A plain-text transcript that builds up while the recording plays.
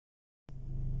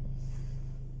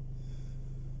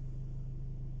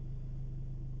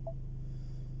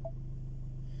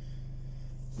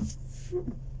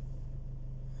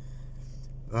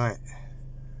Right.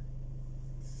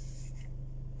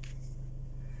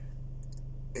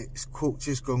 It's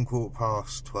just gone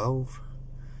 12:15,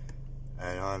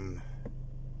 and I'm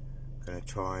gonna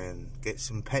try and get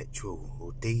some petrol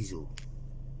or diesel.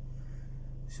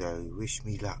 So wish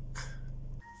me luck.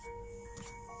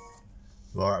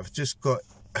 Right, I've just got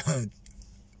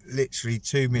literally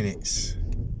 2 minutes.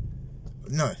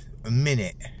 No, a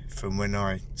minute from when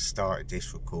I started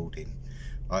this recording.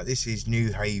 Right, this is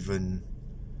New Haven.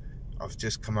 I've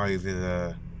just come over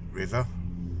the river,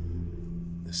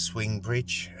 the Swing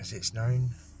Bridge as it's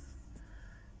known,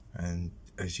 and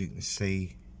as you can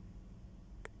see,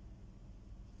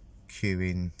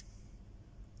 queuing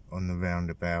on the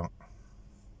roundabout,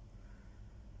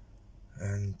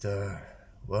 and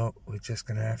well, we're just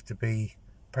gonna have to be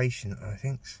patient, I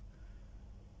think.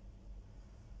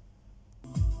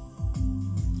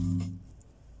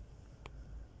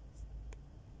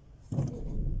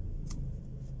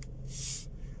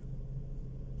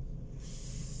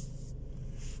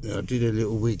 I did a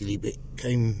little wiggly bit,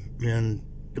 came round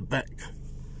the back,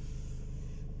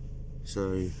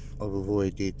 so I've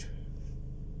avoided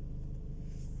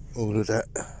all of that,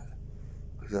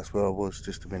 because that's where I was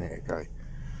just a minute ago.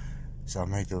 So I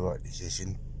made the right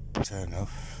decision, turn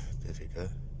off, there we go,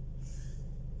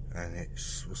 and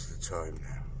it's, what's the time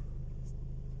now?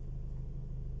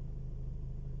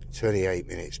 28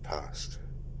 minutes past.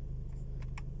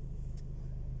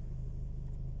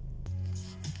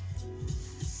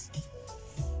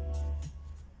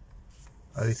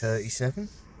 .37,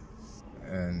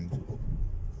 and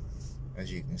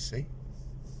as you can see,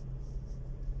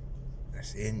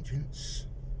 that's the entrance.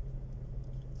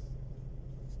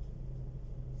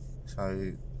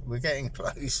 So we're getting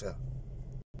closer.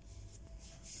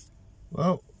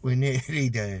 Well, we're nearly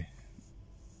there.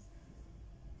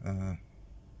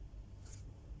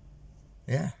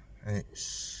 Yeah,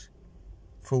 it's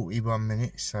 41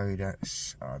 minutes, so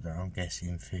that's, I don't know, I'm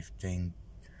guessing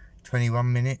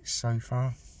 21 minutes so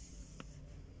far.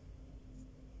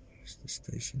 That's the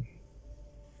station.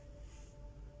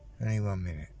 21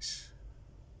 minutes.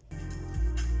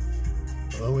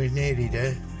 Well, we're nearly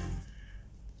there.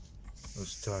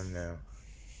 What's the time now?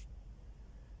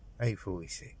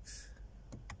 8:46.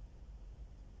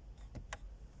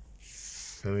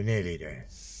 So we're nearly there.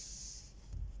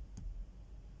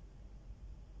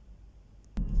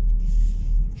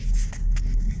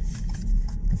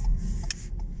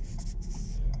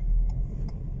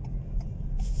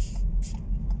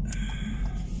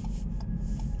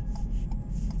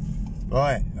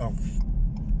 Right, I've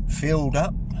filled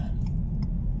up,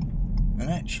 and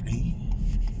actually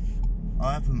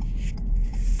I haven't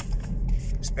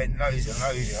spent loads and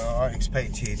loads. I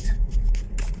expected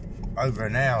over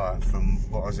an hour from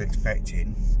what I was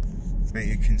expecting, but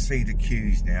you can see the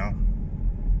queues now.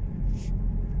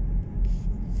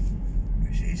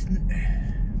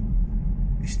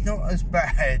 It's not as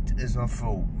bad as I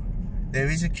thought. There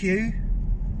is a queue,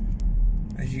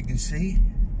 as you can see,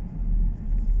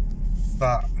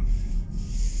 but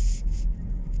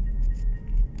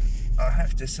I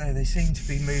have to say they seem to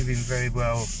be moving very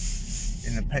well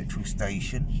in the petrol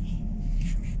station,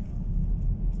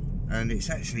 and it's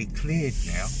actually cleared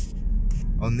now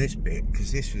on this bit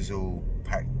because this was all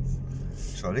packed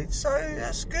solid, so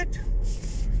that's good.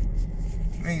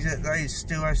 Means that they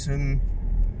still have some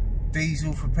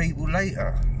diesel for people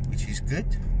later, which is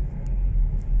good.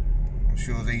 I'm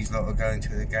sure these lot are going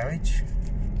to the garage.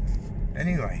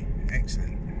 Anyway,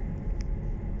 excellent.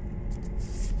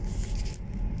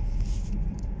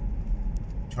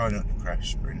 Try not to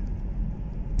crash, Sprint.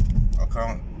 I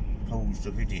can't pause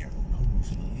the video. Pause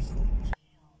the vehicle.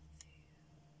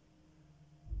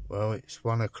 Well, it's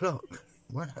 1 o'clock.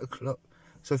 1 o'clock.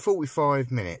 So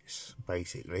 45 minutes,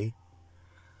 basically.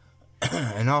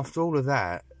 And after all of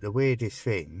that, the weirdest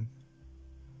thing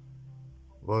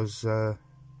was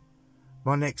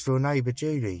my next door neighbour,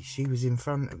 Julie. She was in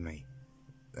front of me.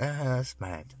 That's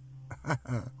mad.